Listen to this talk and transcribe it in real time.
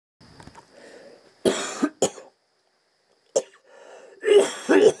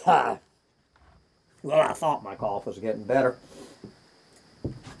Well, I thought my cough was getting better.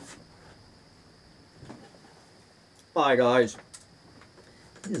 Hi, guys.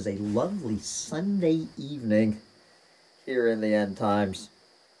 It is a lovely Sunday evening here in the end times.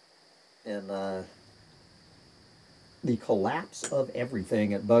 And the collapse of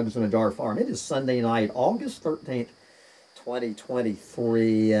everything at Bugs in a Jar Farm. It is Sunday night, August 13th,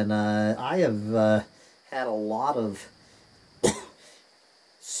 2023. And I have had a lot of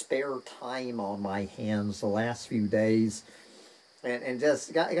spare time on my hands the last few days, and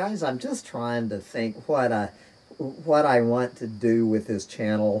just guys, I'm just trying to think what I want to do with this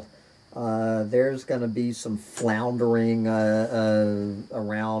channel. There's going to be some floundering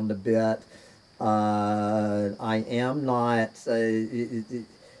around a bit. I am not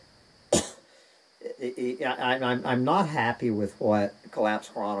I'm not happy with what Collapse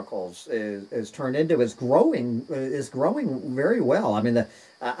Chronicles is turned into. It's growing very well. I mean,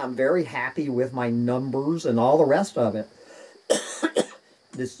 I'm very happy with my numbers and all the rest of it.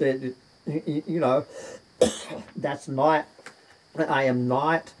 You know, that's not. I am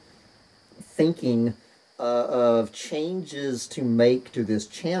not thinking of changes to make to this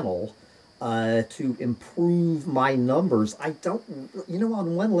channel to improve my numbers. I don't, you know,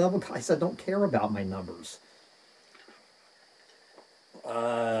 on one level, guys, I don't care about my numbers.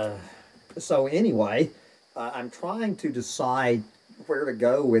 So anyway, I'm trying to decide where to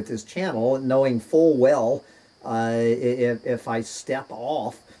go with this channel, knowing full well if I step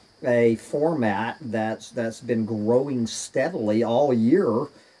off a format that's been growing steadily all year,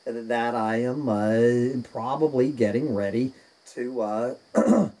 that I am probably getting ready to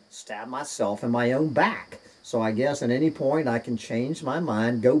stab myself in my own back. So I guess at any point I can change my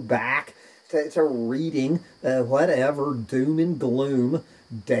mind, go back to reading whatever doom and gloom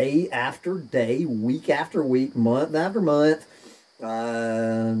day after day, week after week, month after month.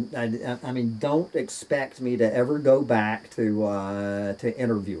 I mean, don't expect me to ever go back to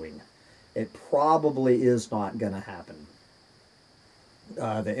interviewing. It probably is not going to happen.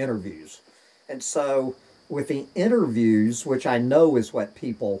 The interviews. And so with the interviews, which I know is what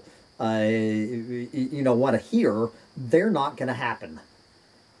people, you know, want to hear, they're not going to happen.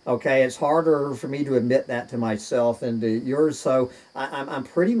 Okay, it's harder for me to admit that to myself than to yours. So I'm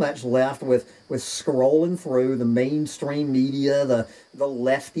pretty much left with scrolling through the mainstream media, the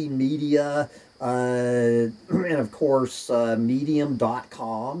lefty media, and of course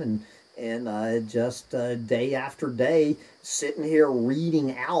medium.com, and just day after day sitting here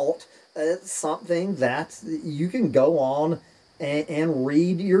reading out something that you can go on and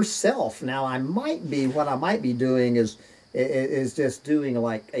read yourself. Now, what I might be doing is just doing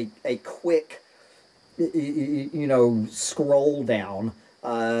like a quick, you know, scroll down,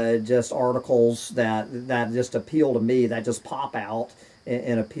 just articles that just appeal to me, that just pop out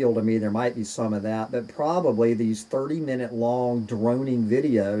and appeal to me. There might be some of that, but probably these 30-minute long droning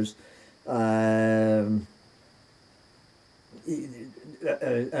videos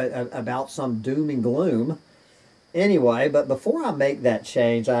about some doom and gloom. Anyway, but before I make that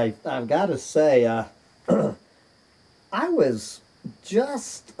change, I've got to say, I was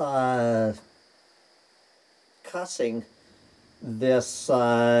just cussing this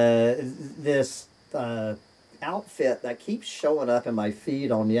outfit that keeps showing up in my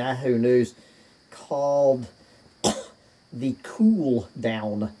feed on Yahoo News, called the Cool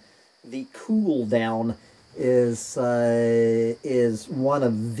Down. The Cool Down is one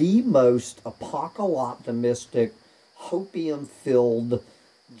of the most apocalyptic, hopium-filled,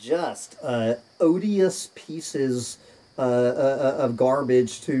 just odious pieces of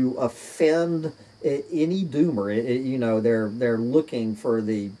garbage to offend any doomer. You know, they're looking for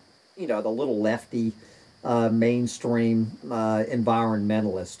the, you know, the little lefty mainstream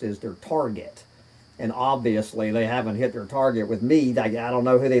environmentalist is their target. And obviously they haven't hit their target with me. I don't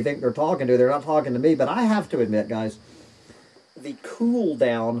know who they think they're talking to. They're not talking to me. But I have to admit, guys, the Cool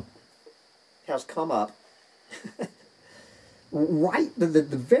Down has come up right the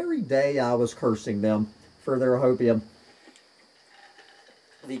very day I was cursing them for their hopium.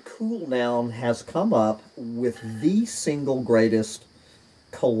 The Cool Down has come up with the single greatest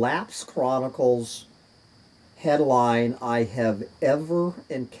Collapse Chronicles headline I have ever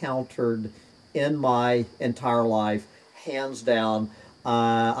encountered in my entire life, hands down.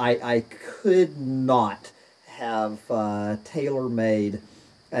 I could not have tailor-made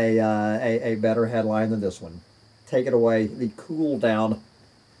a better headline than this one. Take it away. The Cool Down.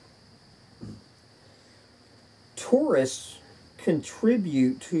 Tourists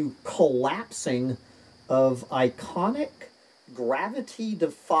contribute to collapsing of iconic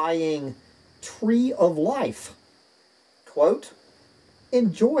gravity-defying tree of life. Quote,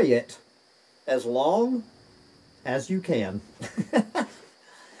 enjoy it as long as you can.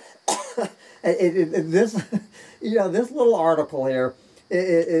 This, this little article here,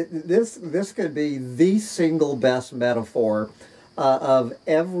 this could be the single best metaphor of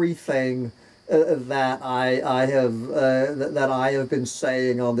everything that I have been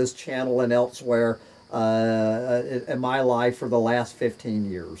saying on this channel and elsewhere in my life for the last 15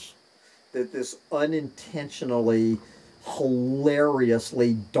 years. That this unintentionally,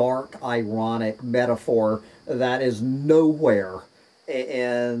 hilariously dark, ironic metaphor that is nowhere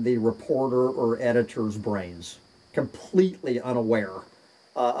in the reporter or editor's brains. Completely unaware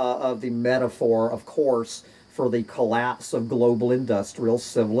of the metaphor, of course, for the collapse of global industrial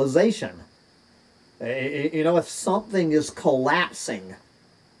civilization. If something is collapsing,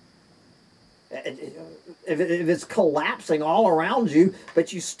 if it's collapsing all around you,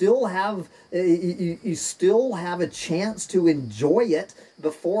 but you still have a chance to enjoy it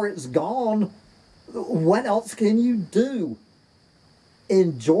before it's gone, what else can you do?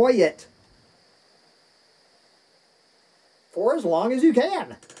 Enjoy it for as long as you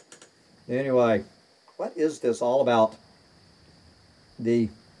can. Anyway, what is this all about? The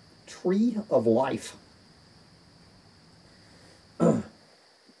tree of life.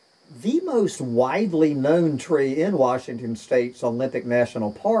 The most widely known tree in Washington State's Olympic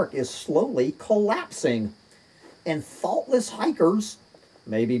National Park is slowly collapsing, and thoughtless hikers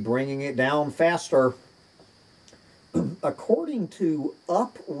may be bringing it down faster. According to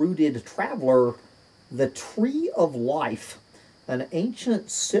Uprooted Traveler, the tree of life, an ancient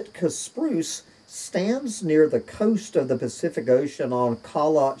Sitka spruce, stands near the coast of the Pacific Ocean on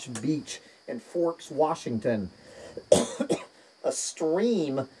Koloch Beach in Forks, Washington. A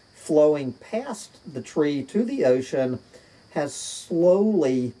stream flowing past the tree to the ocean has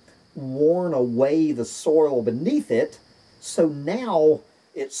slowly worn away the soil beneath it, so now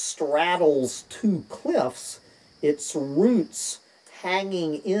it straddles two cliffs, its roots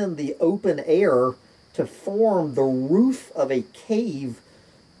hanging in the open air to form the roof of a cave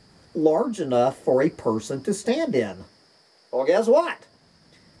large enough for a person to stand in. Well, guess what?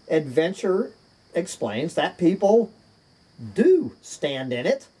 Adventure explains that people do stand in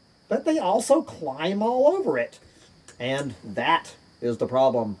it, but they also climb all over it. And that is the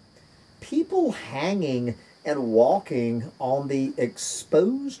problem. People hanging and walking on the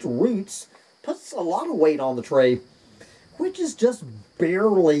exposed roots puts a lot of weight on the tree, which is just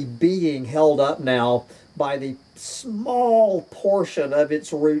barely being held up now by the small portion of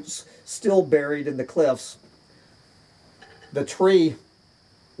its roots still buried in the cliffs. The tree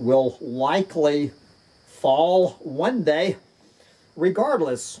will likely fall one day,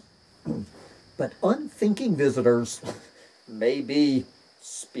 regardless. But unthinking visitors may be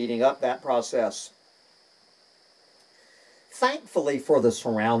speeding up that process. Thankfully for the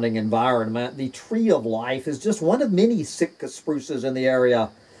surrounding environment, the tree of life is just one of many Sitka spruces in the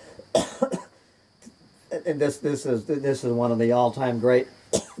area. And this is one of the all-time great.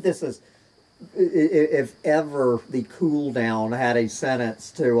 This is, if ever the cool down had a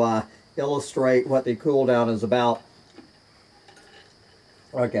sentence to illustrate what the cool down is about.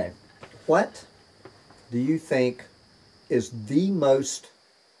 Okay, what do you think is the most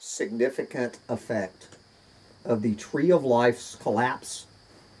significant effect of the tree of life's collapse?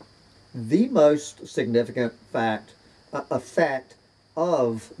 The most significant effect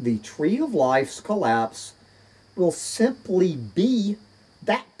of the tree of life's collapse will simply be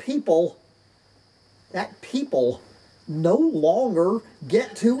that people no longer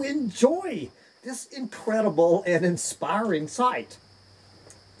get to enjoy this incredible and inspiring sight.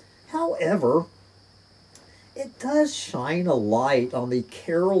 However, it does shine a light on the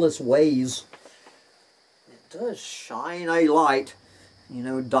careless ways. It does shine a light. You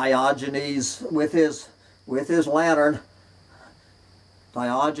know, Diogenes with his lantern.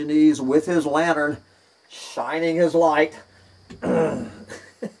 Diogenes with his lantern, shining his light.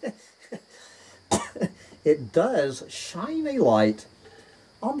 It does shine a light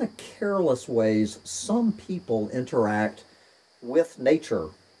on the careless ways some people interact with nature.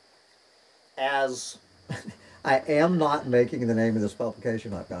 As I am not making the name of this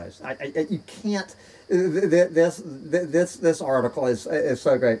publication up, guys. You can't. This article is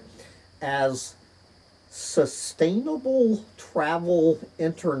so great. As Sustainable Travel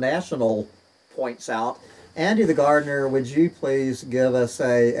International points out, Andy the Gardener, would you please give us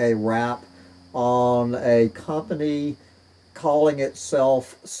a wrap on a company calling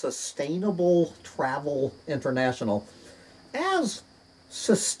itself Sustainable Travel International? As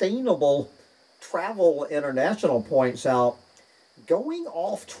Sustainable Travel International points out, going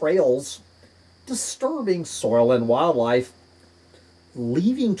off trails, disturbing soil and wildlife,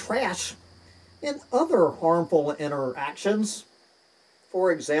 leaving trash and other harmful interactions,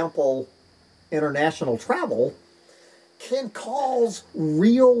 for example, international travel, can cause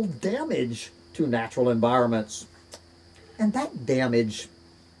real damage to natural environments. And that damage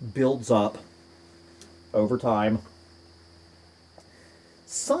builds up over time.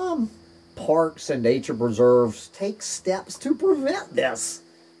 Some parks and nature preserves take steps to prevent this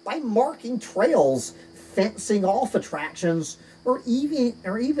by marking trails, fencing off attractions, or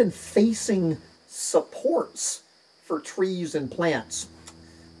even facing supports for trees and plants.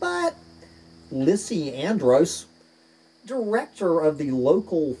 But Lissy Andros, director of the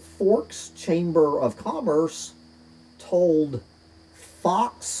local Forks Chamber of Commerce, told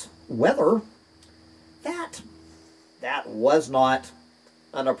Fox Weather that that was not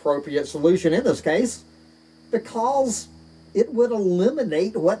an appropriate solution in this case because it would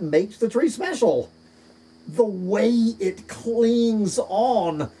eliminate what makes the tree special. The way it clings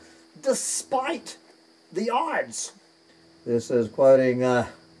on despite the odds. This is quoting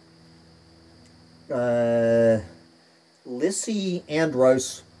Lissy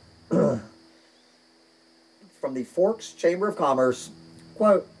Andros from the Forks Chamber of Commerce.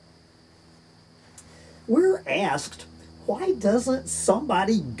 Quote, "We're asked, why doesn't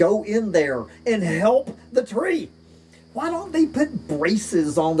somebody go in there and help the tree? Why don't they put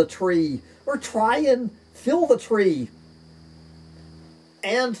braces on the tree or try and fill the tree?"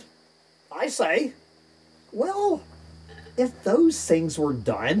 And I say, well, if those things were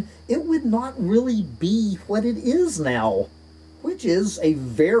done, it would not really be what it is now, which is a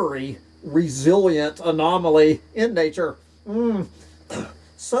very resilient anomaly in nature.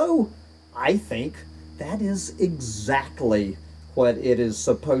 So I think that is exactly what it is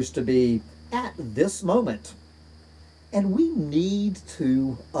supposed to be at this moment. And we need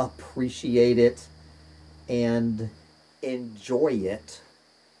to appreciate it and enjoy it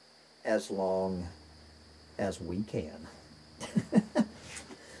as long as we can.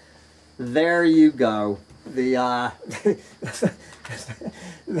 There you go. The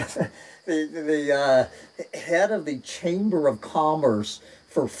head of the Chamber of Commerce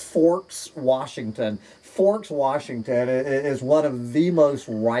for Forks, Washington. Forks, Washington is one of the most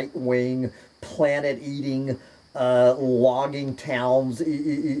right-wing, planet-eating, logging towns.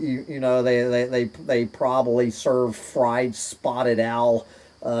 You know, they probably serve fried spotted owl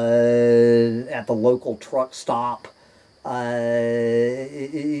at the local truck stop. You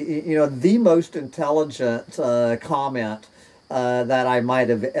know, the most intelligent comment that I might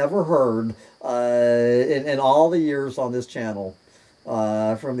have ever heard in all the years on this channel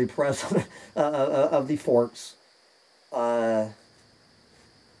from the president of the Forks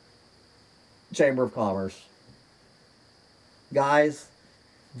Chamber of Commerce. Guys,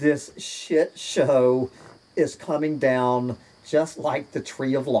 this shit show is coming down just like the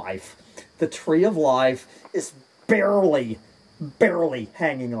Tree of Life. The Tree of Life is barely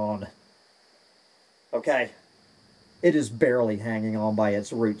hanging on. Okay? It is barely hanging on by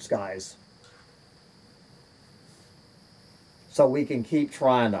its roots, guys. So we can keep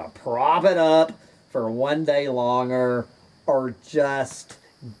trying to prop it up for one day longer, or just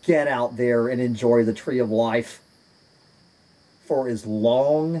get out there and enjoy the Tree of Life for as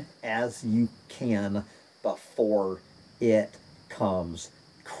long as you can before it comes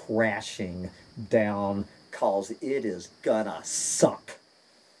crashing down, cause it is gonna suck.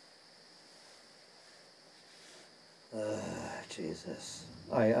 Jesus,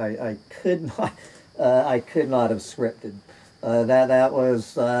 I could not have scripted. That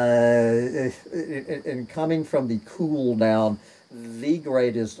was in coming from the cool down, the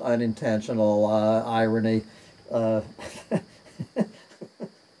greatest unintentional irony.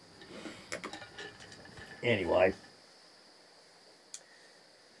 Anyway,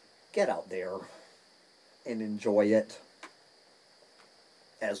 get out there and enjoy it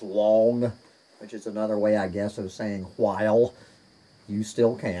as long, which is another way, I guess, of saying while you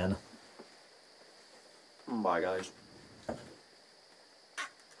still can. Bye, guys.